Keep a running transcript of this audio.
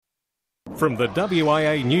From the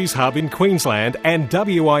WIA News Hub in Queensland and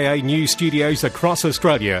WIA News Studios across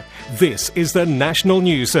Australia, this is the National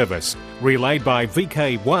News Service, relayed by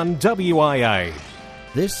VK1 WIA.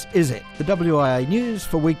 This is it, the WIA News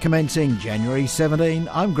for week commencing January 17.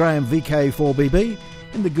 I'm Graham, VK4BB,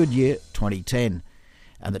 in the good year 2010,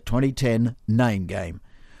 and the 2010 name game.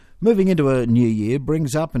 Moving into a new year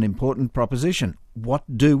brings up an important proposition.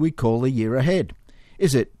 What do we call the year ahead?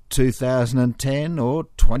 Is it 2010 or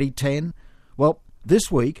 2010? Well,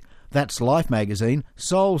 this week, That's Life magazine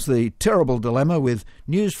solves the terrible dilemma with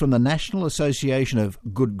news from the National Association of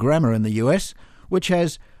Good Grammar in the US, which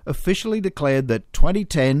has officially declared that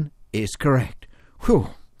 2010 is correct. Whew.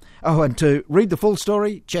 Oh, and to read the full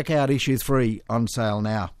story, check out issue 3 on sale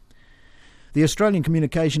now. The Australian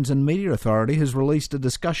Communications and Media Authority has released a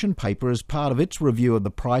discussion paper as part of its review of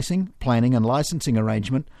the pricing, planning and licensing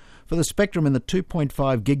arrangement for the spectrum in the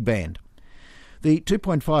 2.5 gig band. The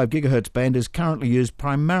 2.5 GHz band is currently used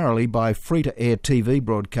primarily by free-to-air TV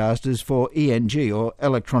broadcasters for ENG, or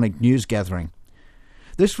electronic news gathering.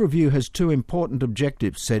 This review has two important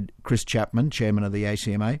objectives, said Chris Chapman, chairman of the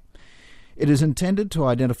ACMA. It is intended to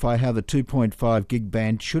identify how the 2.5 gig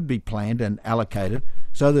band should be planned and allocated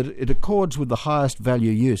so that it accords with the highest value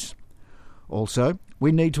use. Also,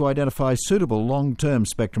 we need to identify suitable long-term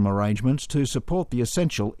spectrum arrangements to support the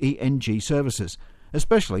essential ENG services,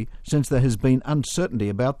 especially since there has been uncertainty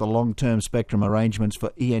about the long-term spectrum arrangements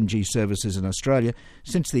for ENG services in Australia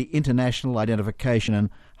since the international identification and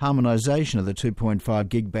harmonisation of the 2.5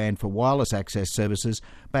 gig band for wireless access services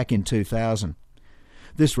back in 2000.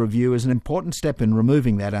 This review is an important step in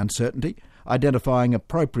removing that uncertainty, identifying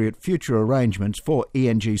appropriate future arrangements for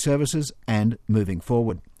ENG services and moving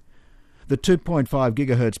forward. The 2.5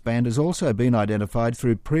 GHz band has also been identified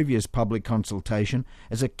through previous public consultation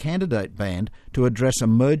as a candidate band to address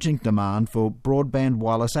emerging demand for broadband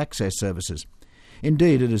wireless access services.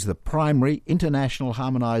 Indeed, it is the primary international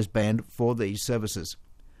harmonised band for these services.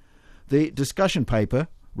 The discussion paper,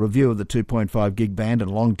 Review of the 2.5 gig band and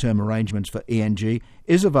long-term arrangements for ENG,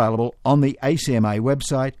 is available on the ACMA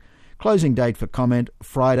website. Closing date for comment,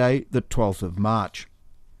 Friday the 12th of March.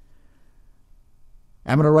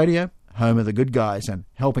 Amateur Radio, home of the good guys and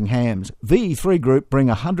helping hams. VE3 Group bring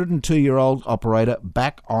a 102-year-old operator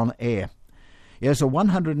back on air. Yes, a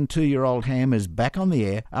 102-year-old ham is back on the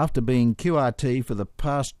air after being QRT for the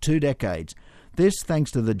past 2 decades. This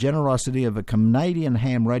thanks to the generosity of a Canadian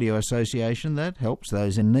Ham Radio Association that helps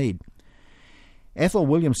those in need. Ethel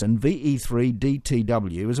Williamson, VE3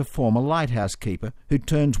 DTW, is a former lighthouse keeper who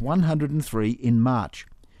turns 103 in March.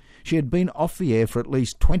 She had been off the air for at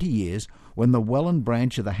least 20 years when the Welland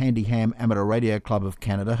branch of the Handy Ham Amateur Radio Club of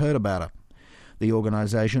Canada heard about her. The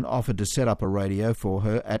organisation offered to set up a radio for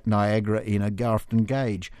her at Niagara in Garfton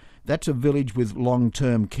Gauge. That's a village with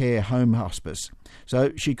long-term care home hospice,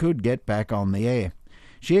 so she could get back on the air.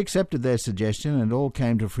 She accepted their suggestion and it all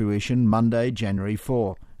came to fruition Monday, January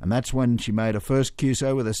 4, and that's when she made her first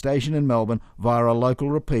QSO with a station in Melbourne via a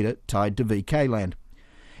local repeater tied to VK Land.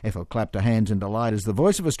 Ethel clapped her hands in delight as the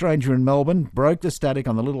voice of a stranger in Melbourne broke the static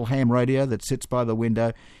on the little ham radio that sits by the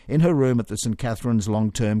window in her room at the St Catherine's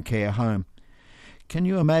long-term care home. "Can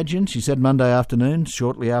you imagine," she said Monday afternoon,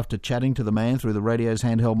 shortly after chatting to the man through the radio's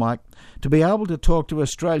handheld mic, "to be able to talk to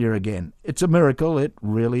Australia again? It's a miracle, it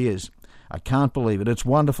really is. I can't believe it. It's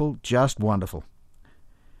wonderful, just wonderful."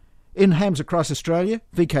 In hams across Australia,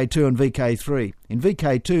 VK2 and VK3. In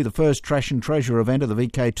VK2, the first Trash and Treasure event of the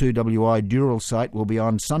VK2 WI Dural site will be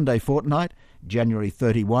on Sunday fortnight, January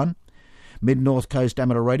 31. Mid-North Coast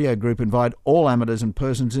Amateur Radio Group invite all amateurs and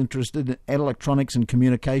persons interested in electronics and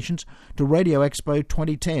communications to Radio Expo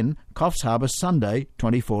 2010, Coffs Harbour, Sunday,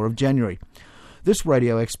 24 of January. This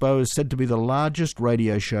Radio Expo is said to be the largest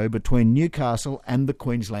radio show between Newcastle and the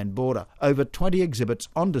Queensland border. Over 20 exhibits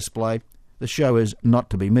on display. The show is not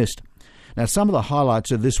to be missed. Now, some of the highlights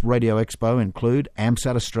of this Radio Expo include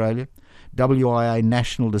AMSAT Australia, WIA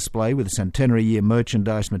National Display with centenary year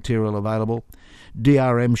merchandise material available,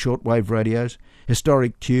 DRM shortwave radios,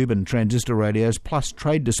 historic tube and transistor radios, plus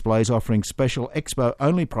trade displays offering special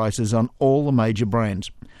Expo-only prices on all the major brands.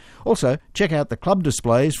 Also, check out the club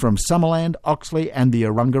displays from Summerland, Oxley and the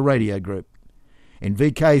Urunga Radio Group. In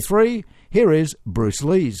VK3, here is Bruce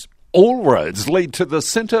Lees. All roads lead to the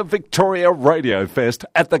Centre Victoria Radio Fest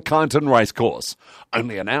at the Kyneton Racecourse.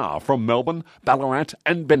 Only an hour from Melbourne, Ballarat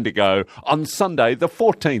and Bendigo on Sunday the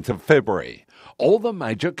 14th of February. All the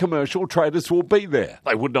major commercial traders will be there.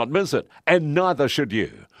 They would not miss it, and neither should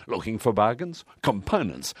you. Looking for bargains,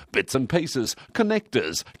 components, bits and pieces,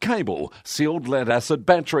 connectors, cable, sealed lead-acid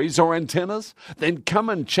batteries or antennas? Then come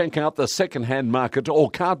and check out the second-hand market or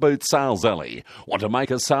car boot sales alley. Want to make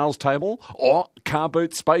a sales table or car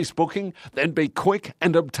boot space booking? Then be quick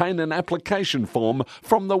and obtain an application form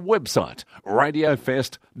from the website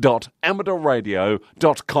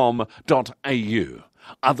radiofest.amateurradio.com.au.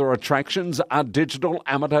 Other attractions are digital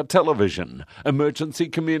amateur television, emergency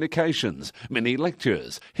communications, mini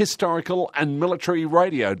lectures, historical and military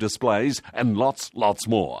radio displays, and lots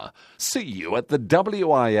more. See you at the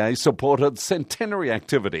WIA-supported centenary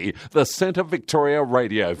activity, the Centre Victoria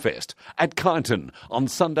Radio Fest, at Kyneton on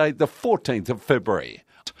Sunday the 14th of February.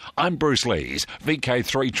 I'm Bruce Lees,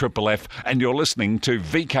 VK3FFF, and you're listening to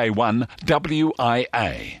VK1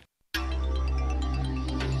 WIA.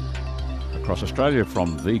 Across Australia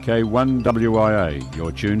from VK1 WIA,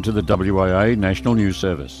 you're tuned to the WIA National News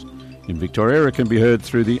Service. In Victoria, it can be heard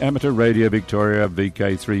through the Amateur Radio Victoria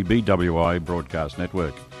VK3BWI broadcast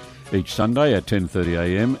network, each Sunday at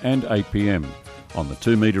 10:30am and 8pm, on the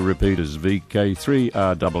 2-metre repeaters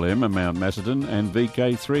VK3RMM Mount Macedon and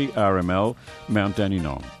VK3RML Mount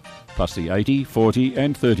Dandenong, plus the 80, 40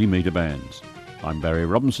 and 30-metre bands. I'm Barry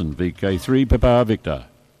Robinson, VK3 Papa Victor.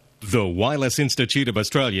 The Wireless Institute of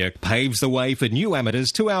Australia paves the way for new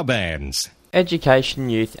amateurs to our bands.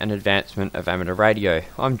 Education, Youth and Advancement of Amateur Radio.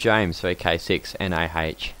 I'm James, VK6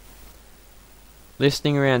 NAH.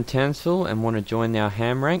 Listening around Townsville and want to join our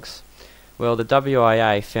ham ranks? Well, the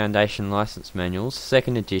WIA Foundation Licence Manuals,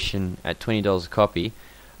 2nd edition at $20 a copy,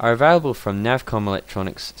 are available from Navcom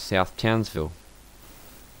Electronics, South Townsville.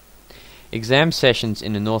 Exam sessions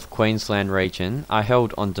in the North Queensland region are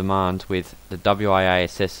held on demand with the WIA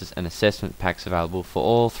assessors and assessment packs available for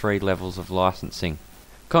all 3 levels of licensing.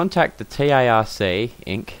 Contact the TARC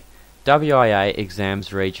Inc. WIA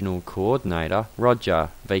Exams Regional Coordinator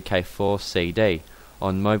Roger VK4CD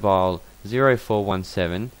on mobile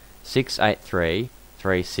 0417 683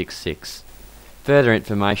 366. Further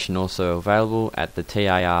information also available at the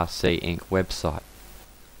TARC Inc. website.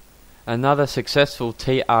 Another successful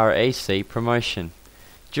TREC promotion.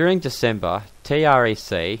 During December,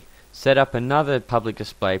 TREC set up another public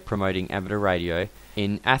display promoting amateur radio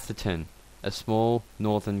in Atherton, a small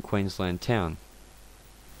northern Queensland town.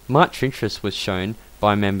 Much interest was shown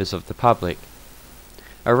by members of the public.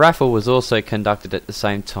 A raffle was also conducted at the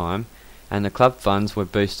same time, and the club funds were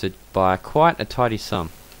boosted by quite a tidy sum.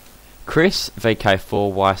 Chris,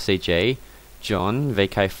 VK4YCG, John,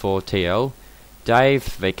 VK4TL, Dave,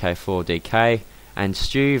 VK4DK, and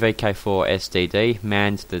Stu, VK4SDD,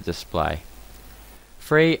 manned the display.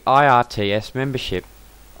 Free IRTS membership.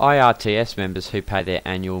 IRTS members who pay their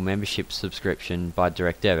annual membership subscription by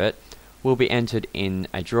direct debit will be entered in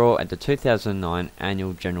a draw at the 2009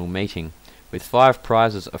 annual general meeting, with 5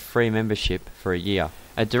 prizes of free membership for a year.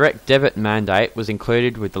 A direct debit mandate was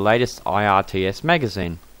included with the latest IRTS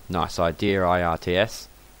magazine. Nice idea, IRTS.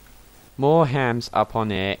 More hams up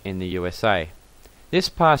on air in the USA. This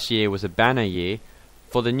past year was a banner year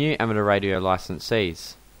for the new amateur radio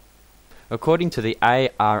licensees. According to the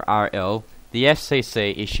ARRL, the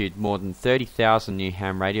FCC issued more than 30,000 new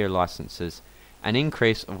ham radio licenses, an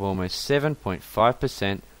increase of almost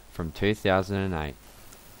 7.5% from 2008.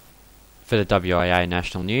 For the WIA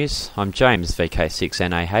National News, I'm James,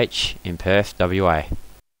 VK6NAH, in Perth, WA.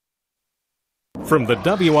 From the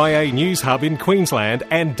WIA News Hub in Queensland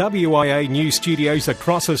and WIA News Studios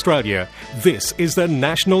across Australia, this is the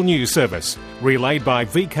National News Service, relayed by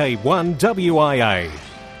VK1 WIA.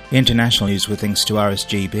 International news with thanks to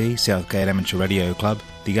RSGB, Southgate Amateur Radio Club,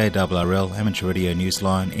 the ARRL Amateur Radio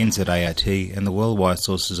Newsline, NZART and the worldwide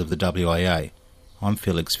sources of the WIA. I'm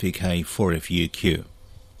Felix, VK4FUQ.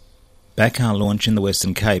 Bakar launch in the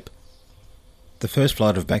Western Cape. The first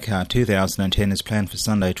flight of Bakar 2010 is planned for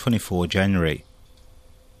Sunday 24 January.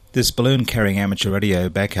 This balloon-carrying amateur radio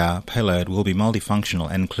Bakar payload will be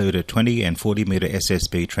multifunctional and include a 20 and 40 metre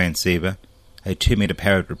SSB transceiver, a 2 metre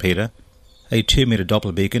parrot repeater, a 2 metre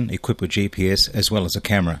Doppler beacon equipped with GPS as well as a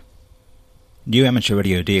camera. New Amateur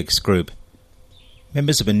Radio DX Group.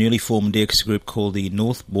 Members of a newly formed DX group called the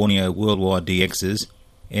North Borneo Worldwide DXs,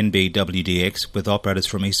 NBWDX, with operators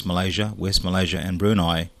from East Malaysia, West Malaysia and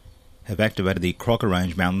Brunei, have activated the Crocker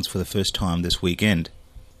Range Mountains for the first time this weekend.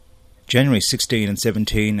 January 16 and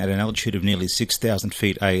 17 at an altitude of nearly 6,000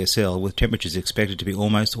 feet ASL, with temperatures expected to be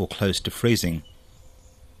almost or close to freezing.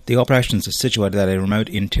 The operations are situated at a remote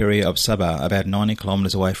interior of Sabah, about 90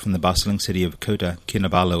 kilometres away from the bustling city of Kota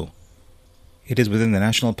Kinabalu. It is within the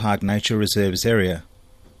National Park Nature Reserves area.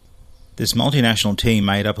 This multinational team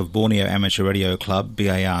made up of Borneo Amateur Radio Club,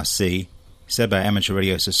 BARC, Sabah Amateur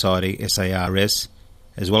Radio Society, SARS,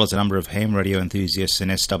 as well as a number of ham radio enthusiasts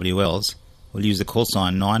and SWLs, will use the call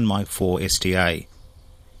sign 9Mike4STA.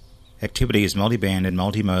 Activity is multi-band and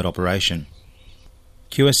multi-mode operation.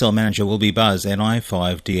 QSL manager will be Buzz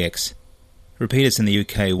NI5DX. Repeaters in the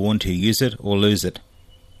UK warn to use it or lose it.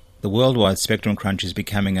 The worldwide spectrum crunch is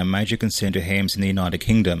becoming a major concern to hams in the United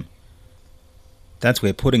Kingdom. That's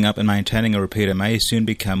where putting up and maintaining a repeater may soon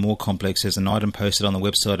become more complex, as an item posted on the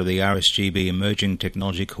website of the RSGB Emerging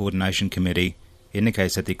Technology Coordination Committee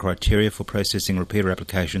indicates that the criteria for processing repeater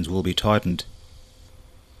applications will be tightened.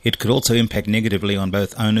 It could also impact negatively on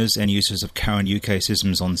both owners and users of current UK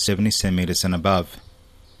systems on 70 centimetres and above.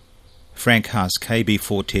 Frank Haas,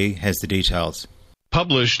 KB4T, has the details.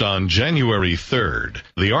 Published on January 3rd,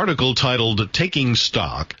 the article titled Taking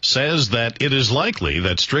Stock says that it is likely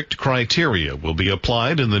that strict criteria will be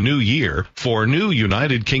applied in the new year for new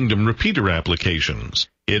United Kingdom repeater applications.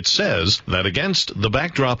 It says that against the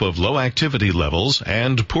backdrop of low activity levels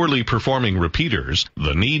and poorly performing repeaters,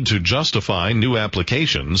 the need to justify new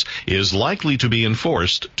applications is likely to be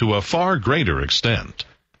enforced to a far greater extent.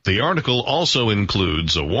 The article also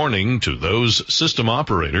includes a warning to those system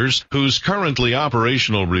operators whose currently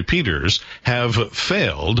operational repeaters have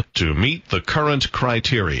failed to meet the current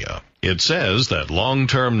criteria. It says that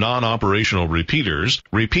long-term non-operational repeaters,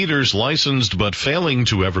 repeaters licensed but failing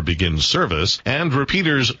to ever begin service, and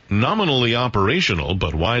repeaters nominally operational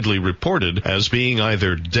but widely reported as being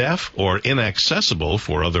either deaf or inaccessible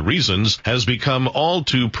for other reasons has become all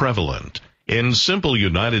too prevalent. In simple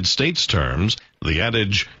United States terms, the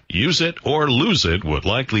adage, use it or lose it, would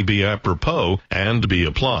likely be apropos and be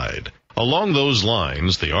applied. Along those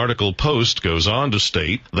lines, the article post goes on to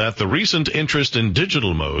state that the recent interest in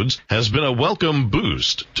digital modes has been a welcome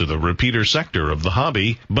boost to the repeater sector of the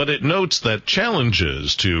hobby, but it notes that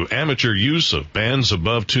challenges to amateur use of bands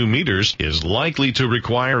above 2 meters is likely to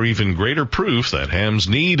require even greater proof that hams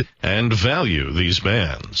need and value these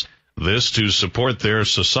bands. This to support their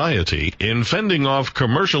society in fending off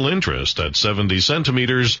commercial interest at 70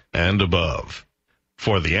 centimeters and above.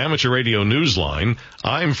 For the Amateur Radio Newsline,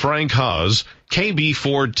 I'm Frank Haas,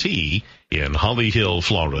 KB4T, in Holly Hill,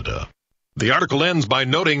 Florida. The article ends by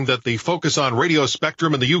noting that the focus on radio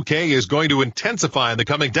spectrum in the UK is going to intensify in the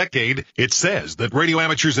coming decade. It says that radio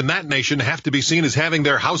amateurs in that nation have to be seen as having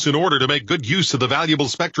their house in order to make good use of the valuable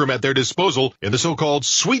spectrum at their disposal in the so-called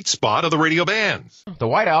sweet spot of the radio bands. The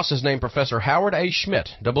White House has named Professor Howard A.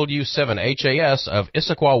 Schmidt, W7HAS, of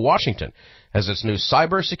Issaquah, Washington, as its new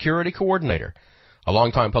cybersecurity coordinator. A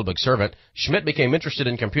longtime public servant, Schmidt became interested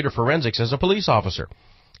in computer forensics as a police officer.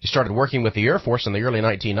 He started working with the Air Force in the early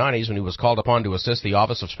 1990s when he was called upon to assist the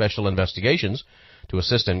Office of Special Investigations to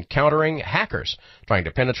assist in countering hackers trying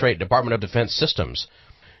to penetrate Department of Defense systems.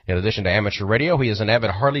 In addition to amateur radio, he is an avid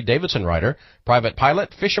Harley-Davidson rider, private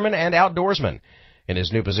pilot, fisherman, and outdoorsman. In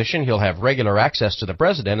his new position, he'll have regular access to the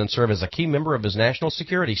President and serve as a key member of his national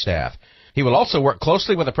security staff. He will also work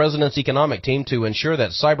closely with the President's economic team to ensure that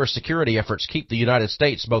cybersecurity efforts keep the United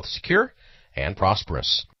States both secure and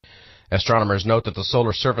prosperous. Astronomers note that the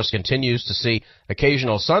solar surface continues to see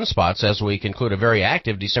occasional sunspots as we conclude a very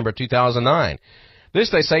active December 2009. This,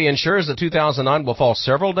 they say, ensures that 2009 will fall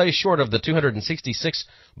several days short of the 266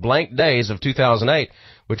 blank days of 2008,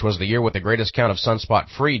 which was the year with the greatest count of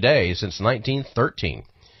sunspot-free days since 1913.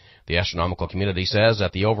 The astronomical community says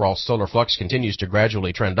that the overall solar flux continues to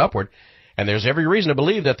gradually trend upward, and there's every reason to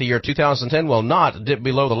believe that the year 2010 will not dip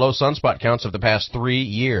below the low sunspot counts of the past 3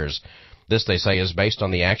 years. This, they say, is based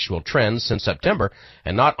on the actual trends since September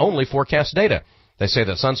and not only forecast data. They say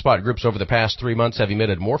that sunspot groups over the past 3 months have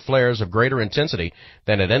emitted more flares of greater intensity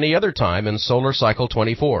than at any other time in solar cycle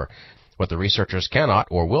 24. What the researchers cannot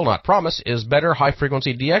or will not promise is better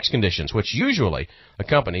high-frequency DX conditions, which usually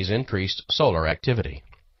accompanies increased solar activity.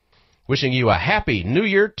 Wishing you a happy New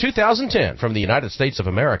Year 2010 from the United States of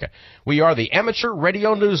America. We are the Amateur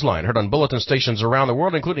Radio Newsline, heard on bulletin stations around the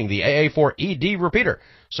world, including the AA4ED repeater,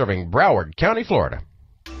 serving Broward County, Florida.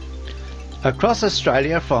 Across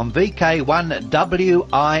Australia from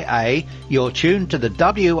VK1WIA, you're tuned to the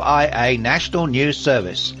WIA National News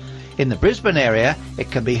Service. In the Brisbane area, it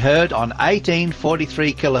can be heard on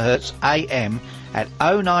 1843 kHz AM at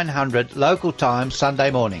 0900 local time Sunday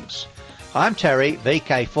mornings. I'm Terry,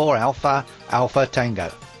 VK4 Alpha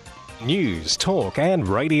Tango. News, talk and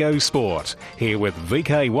radio sport. Here with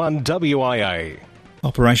VK1WIA.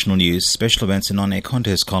 Operational news, special events and on-air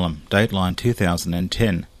contest column, Dateline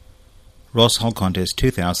 2010. Ross Hole Contest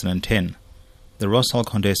 2010. The Ross Hole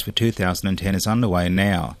Contest for 2010 is underway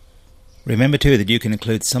now. Remember too that you can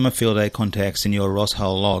include summer field day contacts in your Ross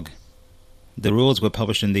Hole log. The rules were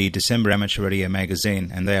published in the December Amateur Radio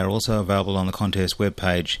magazine, and they are also available on the contest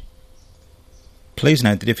webpage. Please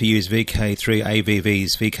note that if you use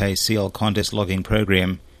VK3AVV's VKCL contest logging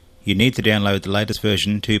program, you need to download the latest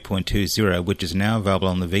version 2.20, which is now available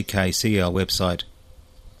on the VKCL website.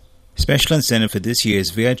 Special incentive for this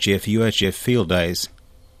year's VHF-UHF Field Days.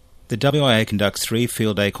 The WIA conducts 3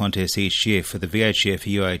 field day contests each year for the VHF,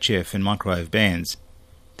 UHF and microwave bands.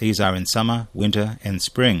 These are in summer, winter and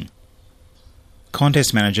spring.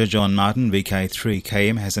 Contest manager John Martin,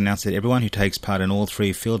 VK3KM, has announced that everyone who takes part in all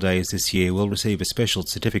 3 field days this year will receive a special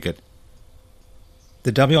certificate.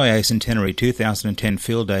 The WIA Centenary 2010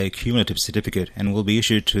 Field Day Cumulative Certificate and will be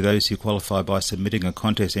issued to those who qualify by submitting a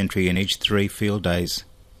contest entry in each 3 field days.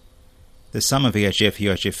 The Summer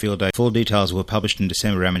VHF-UHF Field Day full details were published in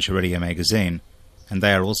December Amateur Radio magazine, and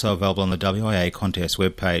they are also available on the WIA contest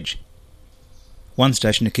webpage. One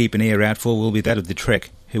station to keep an ear out for will be that of the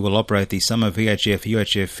Trek, who will operate the Summer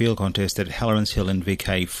VHF-UHF Field Contest at Halloran's Hill in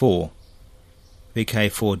VK4.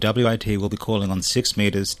 VK4 WAT will be calling on 6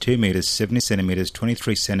 metres, 2 metres, 70 centimetres,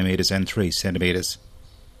 23 centimetres and 3 centimetres.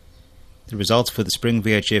 The results for the Spring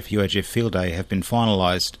VHF-UHF Field Day have been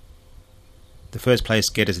finalised. The first place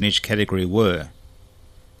getters in each category were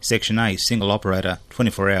Section A, Single Operator,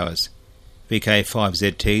 24 hours,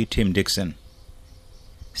 VK5ZT, Tim Dixon.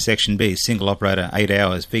 Section B, Single Operator, 8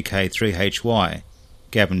 hours, VK3HY,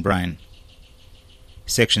 Gavin Brain.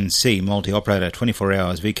 Section C, Multi-Operator, 24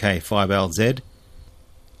 hours, VK5LZ,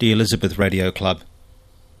 D. Elizabeth Radio Club.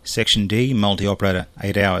 Section D, Multi-Operator,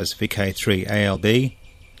 8 hours, VK3ALB,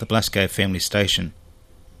 the Blasco Family Station.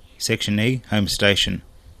 Section E, Home Station,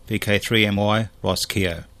 VK3MY, Ross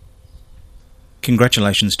Keogh.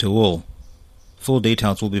 Congratulations to all. Full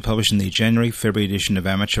details will be published in the January-February edition of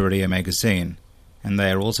Amateur Radio magazine, and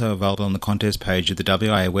they are also available on the contest page of the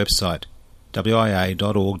WIA website,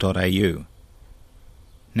 wia.org.au.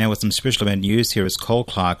 Now with some special event news, here is Cole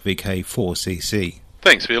Clark, VK4CC.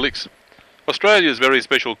 Thanks, Felix. Australia's very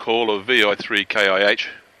special call of VI3KIH,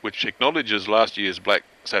 which acknowledges last year's Black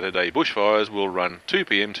Saturday bushfires, will run 2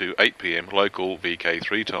 p.m. to 8 p.m. local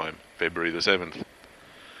VK3 time, February the 7th.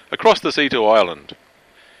 Across the sea to Ireland.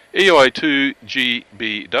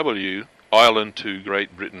 EI2GBW, Ireland to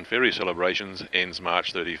Great Britain ferry celebrations, ends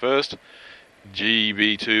March 31st.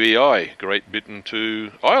 GB2EI, Great Britain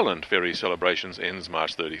to Ireland ferry celebrations, ends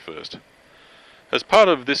March 31st. As part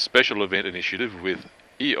of this special event initiative with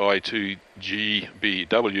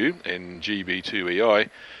EI2GBW and GB2EI,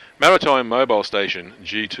 Maritime Mobile Station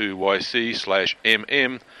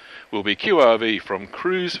G2YC/MM will be QRV from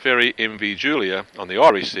Cruise Ferry MV Julia on the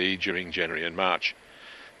Irish Sea during January and March.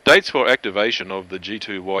 Dates for activation of the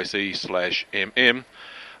G2YC/MM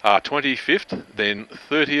are 25th, then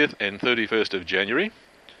 30th and 31st of January,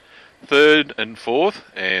 3rd and 4th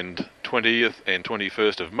and 20th and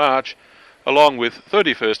 21st of March, along with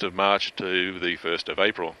 31st of March to the 1st of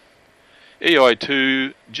April.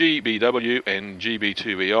 EI2, GBW and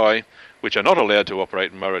GB2EI, which are not allowed to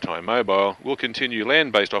operate Maritime Mobile, will continue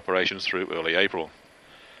land-based operations through early April.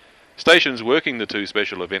 Stations working the 2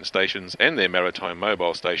 special event stations and their Maritime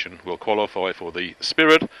Mobile station will qualify for the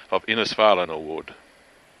Spirit of Innisfallen Award.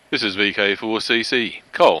 This is VK4CC,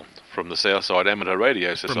 Cole, from the Southside Amateur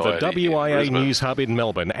Radio Society. From the WIA News Hub in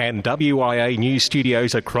Melbourne and WIA News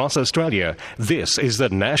Studios across Australia, this is the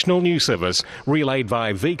National News Service, relayed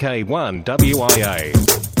by VK1 WIA.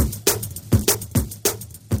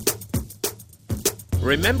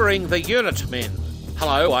 Remembering the Unit Men.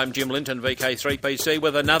 Hello, I'm Jim Linton, VK3PC,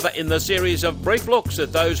 with another in the series of brief looks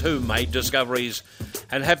at those who made discoveries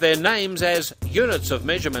and have their names as units of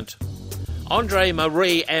measurement.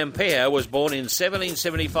 André-Marie Ampère was born in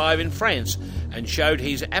 1775 in France and showed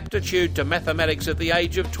his aptitude to mathematics at the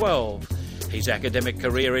age of 12. His academic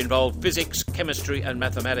career involved physics, chemistry and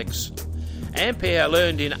mathematics. Ampère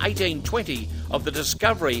learned in 1820 of the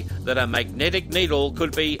discovery that a magnetic needle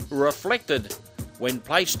could be reflected when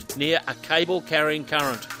placed near a cable carrying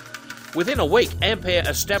current. Within a week, Ampère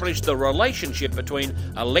established the relationship between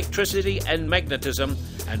electricity and magnetism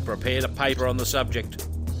and prepared a paper on the subject.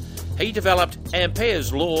 He developed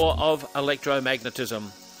Ampère's law of electromagnetism.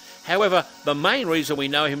 However, the main reason we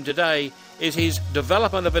know him today is his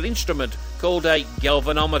development of an instrument called a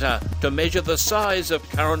galvanometer to measure the size of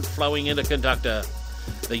current flowing in a conductor.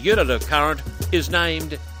 The unit of current is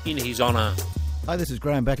named in his honour. Hi, this is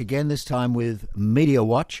Graham back again, this time with Media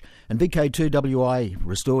Watch, and VK2WI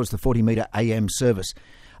restores the 40-metre AM service.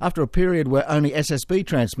 After a period where only SSB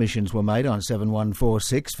transmissions were made on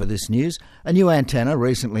 7146 for this news, a new antenna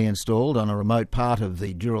recently installed on a remote part of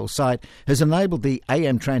the Dural site has enabled the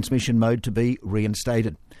AM transmission mode to be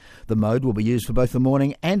reinstated. The mode will be used for both the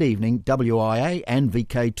morning and evening WIA and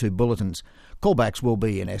VK2 bulletins. Callbacks will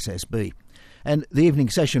be in SSB. And the evening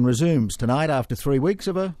session resumes tonight after 3 weeks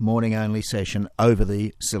of a morning-only session over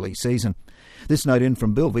the silly season. This note in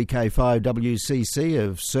from Bill, VK5WCC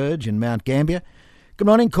of Surge in Mount Gambier. Good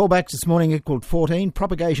morning. Callbacks this morning equaled 14.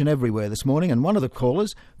 Propagation everywhere this morning, and one of the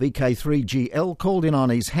callers, VK3GL, called in on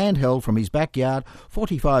his handheld from his backyard,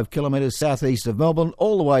 45 kilometres southeast of Melbourne,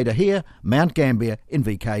 all the way to here, Mount Gambier in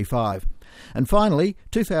VK5. And finally,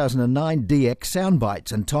 2009 DX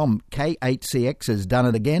Soundbites, and Tom K8CX has done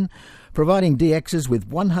it again, providing DXs with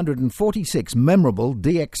 146 memorable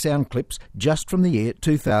DX sound clips just from the year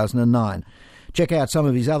 2009. Check out some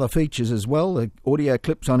of his other features as well, the audio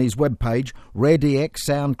clips on his webpage, Rare DX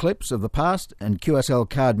Sound Clips of the Past and QSL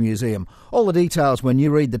Card Museum. All the details when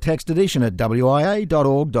you read the text edition at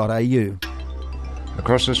wia.org.au.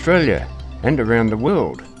 Across Australia and around the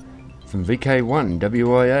world, from VK1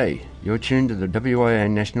 WIA, you're tuned to the WIA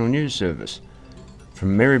National News Service.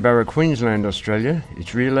 From Maryborough, Queensland, Australia,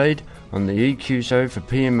 it's relayed on the EQSO for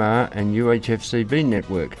PMR and UHFCB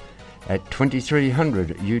network at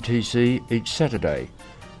 2300 UTC each Saturday.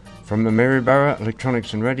 From the Maryborough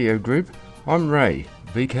Electronics and Radio Group, I'm Ray,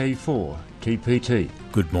 VK4 TPT.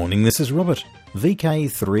 Good morning, this is Robert,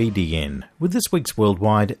 VK3DN, with this week's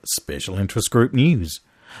Worldwide Special Interest Group news.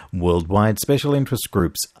 Worldwide Special Interest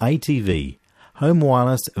Groups ATV, Home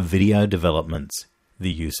Wireless Video Developments.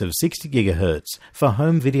 The use of 60 GHz for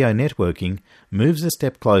home video networking moves a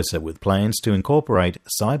step closer with plans to incorporate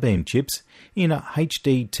Cybeam chips in a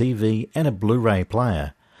HD TV and a Blu-ray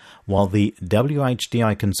player, while the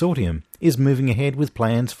WHDI Consortium is moving ahead with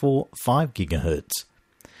plans for 5 GHz.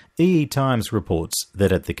 EE Times reports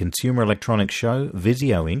that at the Consumer Electronics Show,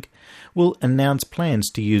 Vizio Inc. will announce plans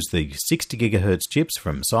to use the 60 GHz chips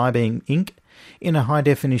from Cybeam Inc. in a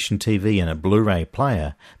high-definition TV and a Blu-ray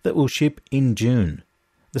player that will ship in June.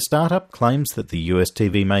 The startup claims that the US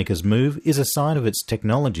TV maker's move is a sign of its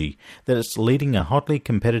technology, that it's leading a hotly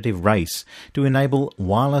competitive race to enable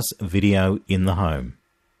wireless video in the home.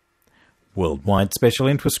 Worldwide Special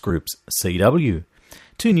Interest Groups, CW.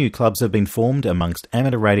 2 new clubs have been formed amongst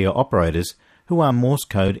amateur radio operators who are Morse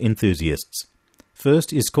code enthusiasts.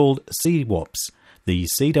 First is called CWOPS, the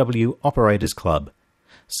CW Operators Club.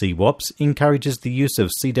 CWOPS encourages the use of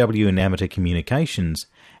CW in amateur communications,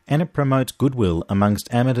 and it promotes goodwill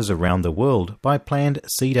amongst amateurs around the world by planned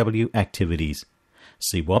CW activities.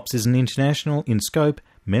 CWOPS is an international in scope,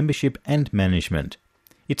 membership and management.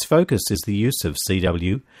 Its focus is the use of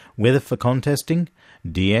CW, whether for contesting,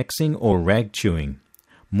 DXing or rag chewing.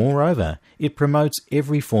 Moreover, it promotes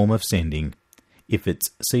every form of sending. If it's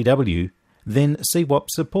CW, then CWOPS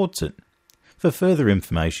supports it. For further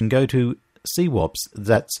information, go to CWOPS,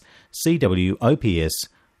 that's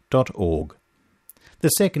CWOPS.org. The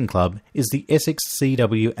second club is the Essex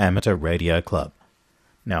CW Amateur Radio Club.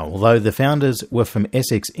 Now, although the founders were from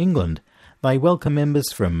Essex, England, they welcome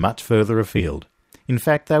members from much further afield. In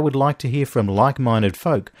fact, they would like to hear from like-minded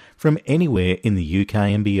folk from anywhere in the UK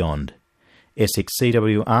and beyond. Essex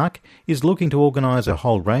CW ARC is looking to organise a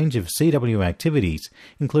whole range of CW activities,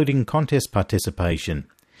 including contest participation.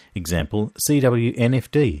 Example, CW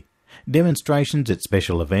NFD, demonstrations at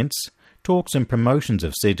special events, talks and promotions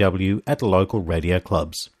of CW at local radio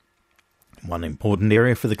clubs. One important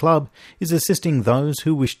area for the club is assisting those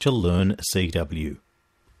who wish to learn CW.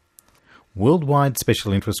 Worldwide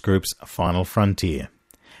Special Interest Group's Final Frontier.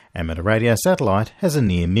 Amateur Radio Satellite has a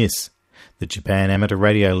near miss. The Japan Amateur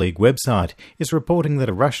Radio League website is reporting that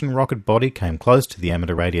a Russian rocket body came close to the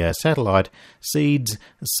amateur radio satellite SEADS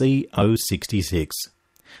CO66.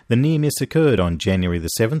 The near miss occurred on January the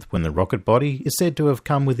 7th when the rocket body is said to have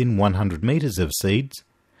come within 100 metres of SEADS.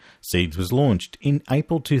 SEADS was launched in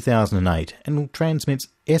April 2008 and transmits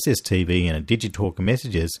SSTV and Digitalk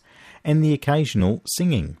messages and the occasional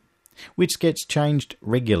singing, which gets changed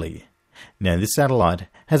regularly. Now this satellite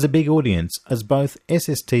has a big audience as both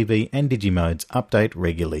SSTV and Digimodes update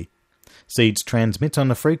regularly. SEADS transmits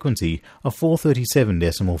on a frequency of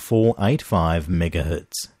 437.485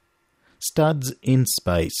 MHz. Studs in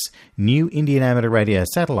Space. New Indian amateur radio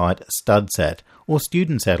satellite StudSat, or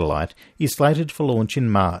Student Satellite, is slated for launch in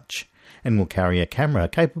March and will carry a camera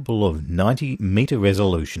capable of 90-metre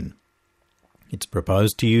resolution. It's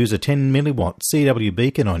proposed to use a 10 milliwatt CW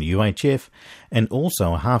beacon on UHF and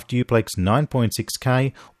also a half-duplex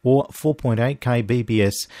 9.6K or 4.8K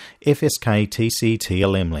BBS FSK TC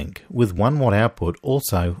TLM link with 1 watt output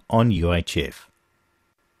also on UHF.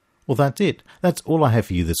 Well, that's it. That's all I have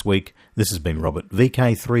for you this week. This has been Robert,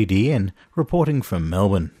 VK3DN, reporting from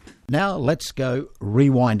Melbourne. Now let's go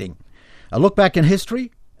rewinding. A look back in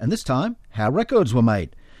history, and this time, how records were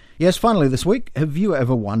made. Yes, finally this week, have you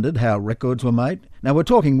ever wondered how records were made? Now, we're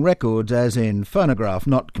talking records as in phonograph,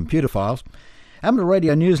 not computer files. Amateur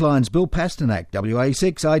Radio Newsline's Bill Pasternak,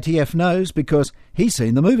 WA6 ITF, knows because he's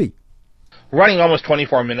seen the movie. Running almost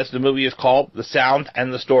 24 minutes, the movie is called The Sound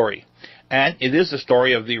and the Story. And it is the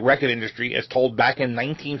story of the record industry as told back in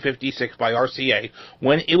 1956 by RCA,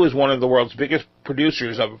 when it was one of the world's biggest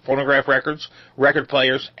producers of phonograph records, record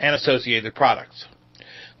players, and associated products.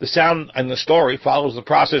 The Sound and the Story follows the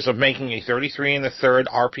process of making a 33 1/3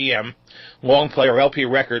 RPM long play or LP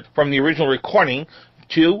record from the original recording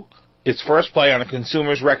to its first play on a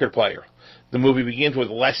consumer's record player. The movie begins with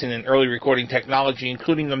a lesson in early recording technology,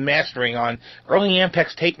 including the mastering on early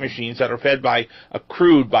Ampex tape machines that are fed by a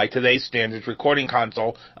crude, by today's standards, recording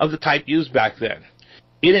console of the type used back then.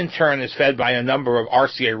 It in turn is fed by a number of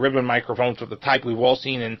RCA ribbon microphones of the type we've all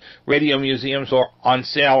seen in radio museums or on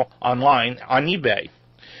sale online on eBay.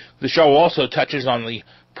 The show also touches on the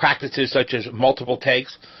practices such as multiple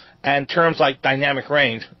takes and terms like dynamic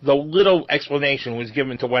range, though little explanation was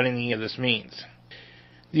given to what any of this means.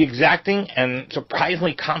 The exacting and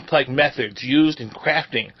surprisingly complex methods used in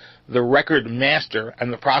crafting the record master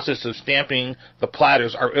and the process of stamping the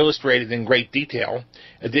platters are illustrated in great detail.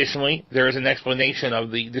 Additionally, there is an explanation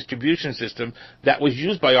of the distribution system that was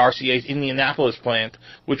used by RCA's Indianapolis plant,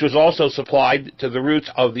 which was also supplied to the roots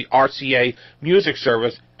of the RCA Music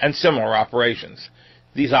Service and similar operations.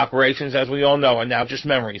 These operations, as we all know, are now just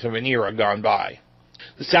memories of an era gone by.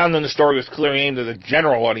 The Sound and the Story was clearly aimed at the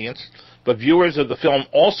general audience, but viewers of the film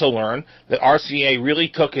also learn that RCA really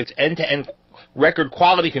took its end-to-end record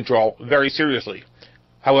quality control very seriously.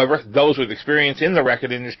 However, those with experience in the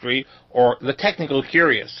record industry or the technical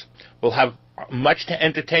curious will have much to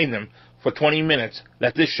entertain them for 20 minutes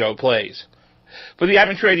that this show plays. For the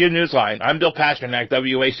Amateur Radio Newsline, I'm Bill Pasternak,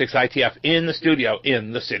 WA6 ITF, in the studio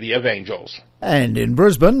in the City of Angels. And in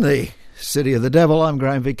Brisbane, the City of the Devil, I'm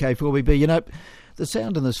Graham, VK4BB. You know, The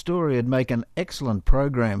Sound and the Story would make an excellent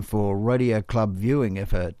program for Radio Club viewing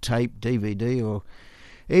if a tape, DVD, or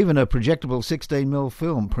even a projectable 16mm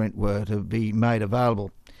film print were to be made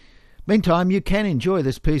available. Meantime, you can enjoy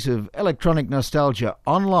this piece of electronic nostalgia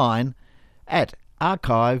online at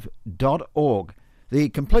archive.org. The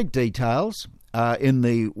complete details are in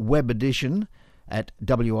the web edition at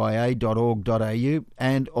wia.org.au,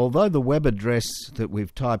 and although the web address that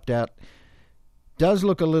we've typed out does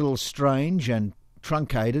look a little strange and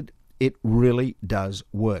truncated, it really does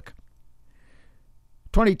work.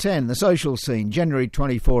 2010, the social scene, January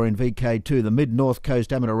 24 in VK2, the Mid-North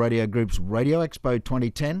Coast Amateur Radio Group's Radio Expo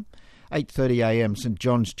 2010, 8:30am, St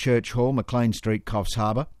John's Church Hall, Maclean Street, Coffs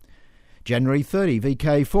Harbour. January 30,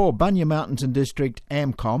 VK4, Bunya Mountains and District,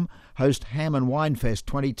 AMCOM, host Ham and Wine Fest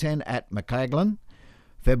 2010 at McLaglen.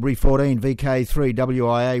 February 14, VK3,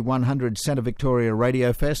 WIA 100 Centre Victoria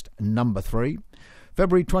Radio Fest, number 3.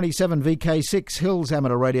 February 27, VK6, Hills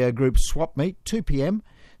Amateur Radio Group Swap Meet, 2pm,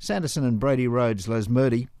 Sanderson and Brady Roads,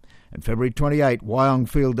 Lesmurdy. And February 28, Wyong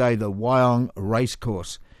Field Day, the Wyong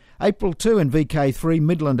Racecourse. April 2 in VK3,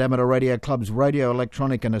 Midland Amateur Radio Club's Radio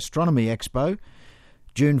Electronic and Astronomy Expo.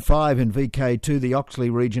 June 5 in VK2, the Oxley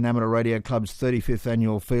Region Amateur Radio Club's 35th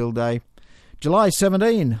Annual Field Day. July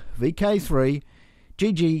 17, VK3,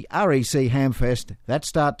 GGREC Hamfest. That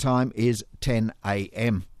start time is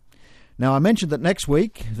 10am. Now, I mentioned that next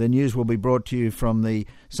week the news will be brought to you from the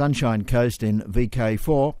Sunshine Coast in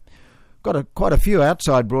VK4. Got quite a few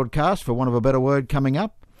outside broadcasts, for want of a better word, coming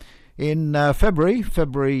up. In February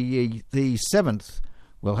the 7th,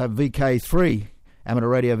 we'll have VK3, Amateur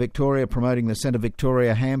Radio Victoria, promoting the Centre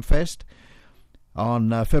Victoria Hamfest.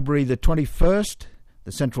 On February the 21st,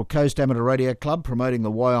 the Central Coast Amateur Radio Club promoting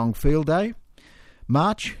the Wyong Field Day.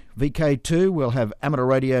 March, VK2 will have Amateur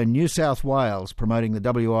Radio New South Wales promoting the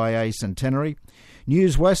WIA Centenary.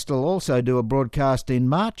 News West will also do a broadcast in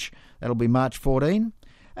March. That'll be March 14,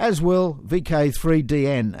 as will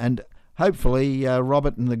VK3DN, and hopefully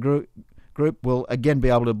Robert and the group will again be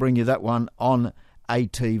able to bring you that one on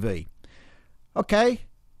ATV. Okay,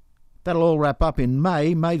 that'll all wrap up in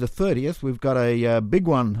May the 30th. We've got a big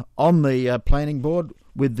one on the planning board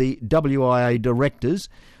with the WIA directors.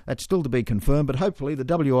 That's still to be confirmed, but hopefully the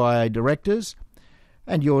WIA directors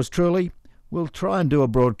and yours truly will try and do a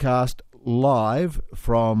broadcast live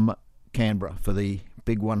from Canberra for the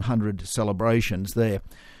Big 100 celebrations there.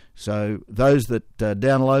 So those that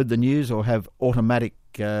download the news or have automatic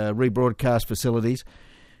rebroadcast facilities,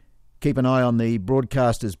 keep an eye on the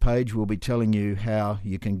broadcasters page. We'll be telling you how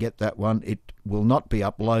you can get that one. It will not be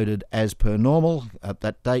uploaded as per normal at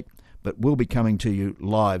that date, but will be coming to you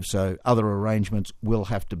live, so other arrangements will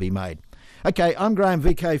have to be made. Okay, I'm Graham,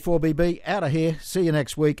 VK4BB, out of here. See you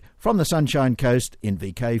next week from the Sunshine Coast in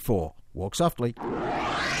VK4. Walk softly.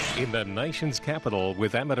 In the nation's capital,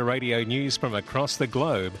 with amateur radio news from across the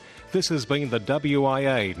globe, this has been the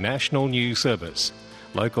WIA National News Service.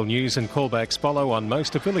 Local news and callbacks follow on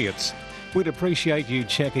most affiliates. We'd appreciate you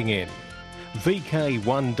checking in.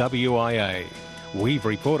 VK1WIA. We've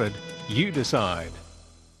reported, you decide.